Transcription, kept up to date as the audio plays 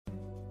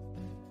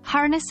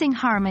Harnessing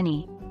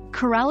harmony.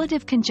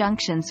 Correlative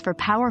conjunctions for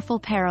powerful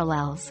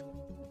parallels.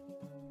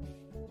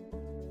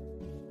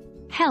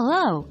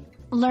 Hello,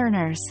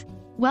 learners.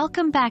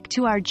 Welcome back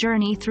to our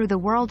journey through the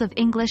world of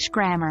English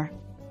grammar.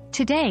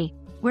 Today,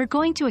 we're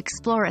going to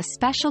explore a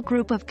special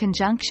group of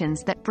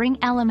conjunctions that bring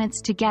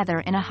elements together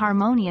in a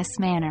harmonious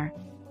manner.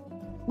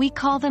 We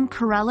call them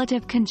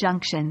correlative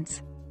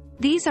conjunctions.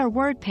 These are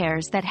word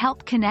pairs that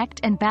help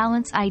connect and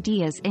balance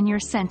ideas in your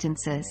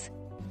sentences.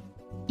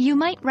 You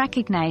might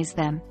recognize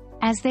them,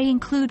 as they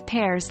include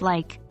pairs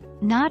like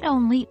not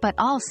only but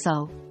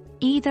also,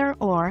 either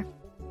or,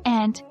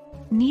 and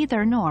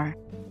neither nor.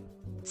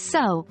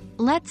 So,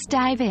 let's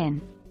dive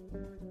in.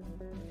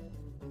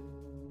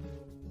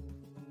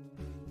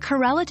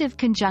 Correlative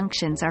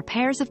conjunctions are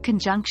pairs of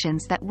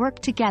conjunctions that work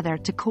together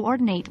to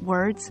coordinate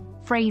words,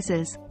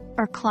 phrases,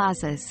 or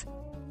clauses.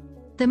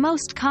 The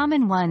most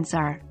common ones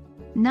are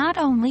not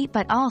only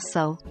but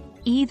also,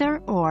 either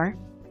or,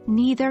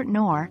 neither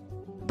nor,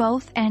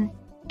 both and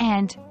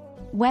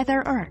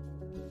whether or.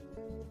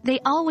 They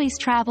always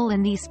travel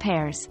in these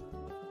pairs.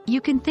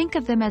 You can think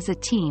of them as a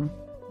team,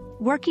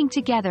 working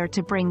together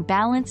to bring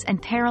balance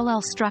and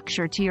parallel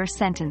structure to your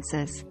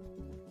sentences.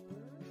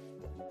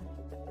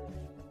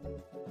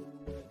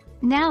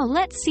 Now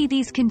let's see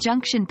these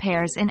conjunction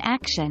pairs in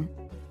action.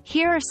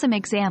 Here are some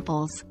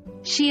examples.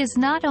 She is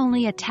not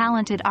only a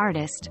talented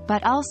artist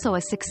but also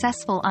a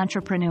successful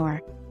entrepreneur.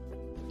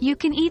 You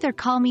can either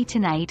call me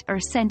tonight or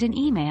send an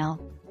email.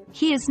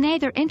 He is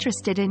neither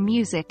interested in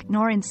music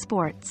nor in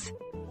sports.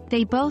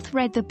 They both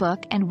read the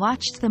book and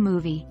watched the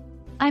movie.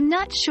 I'm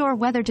not sure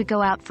whether to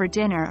go out for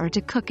dinner or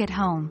to cook at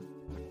home.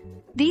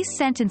 These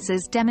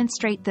sentences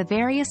demonstrate the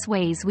various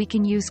ways we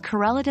can use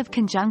correlative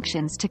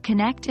conjunctions to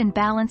connect and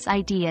balance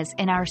ideas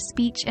in our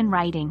speech and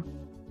writing.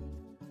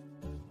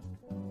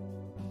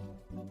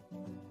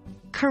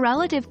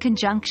 Correlative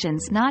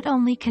conjunctions not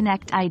only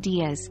connect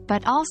ideas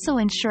but also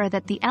ensure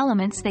that the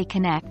elements they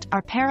connect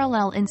are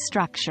parallel in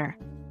structure.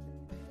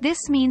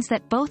 This means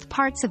that both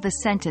parts of the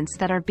sentence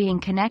that are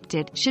being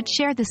connected should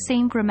share the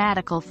same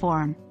grammatical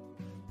form.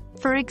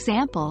 For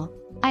example,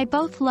 I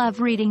both love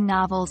reading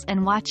novels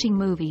and watching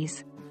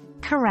movies.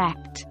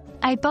 Correct.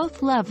 I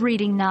both love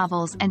reading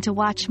novels and to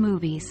watch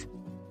movies.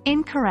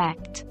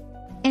 Incorrect.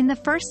 In the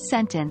first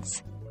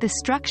sentence, the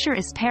structure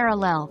is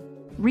parallel.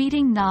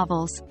 Reading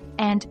novels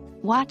and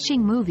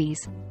watching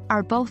movies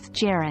are both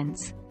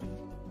gerunds.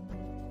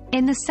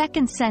 In the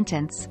second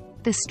sentence,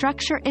 the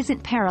structure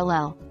isn't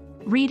parallel.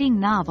 Reading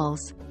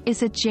novels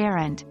is a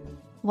gerund,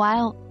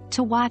 while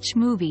to watch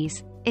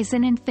movies is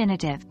an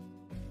infinitive.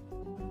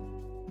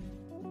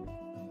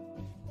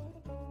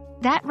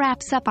 That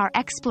wraps up our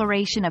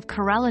exploration of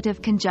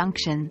correlative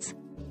conjunctions.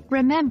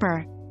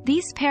 Remember,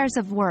 these pairs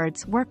of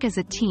words work as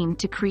a team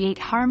to create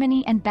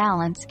harmony and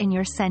balance in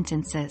your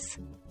sentences.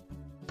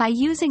 By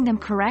using them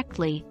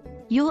correctly,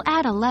 you'll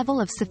add a level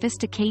of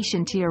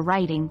sophistication to your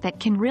writing that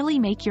can really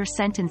make your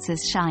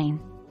sentences shine.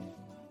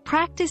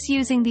 Practice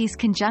using these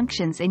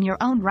conjunctions in your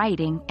own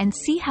writing and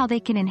see how they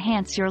can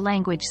enhance your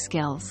language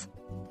skills.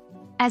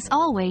 As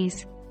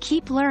always,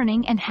 keep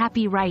learning and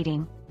happy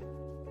writing.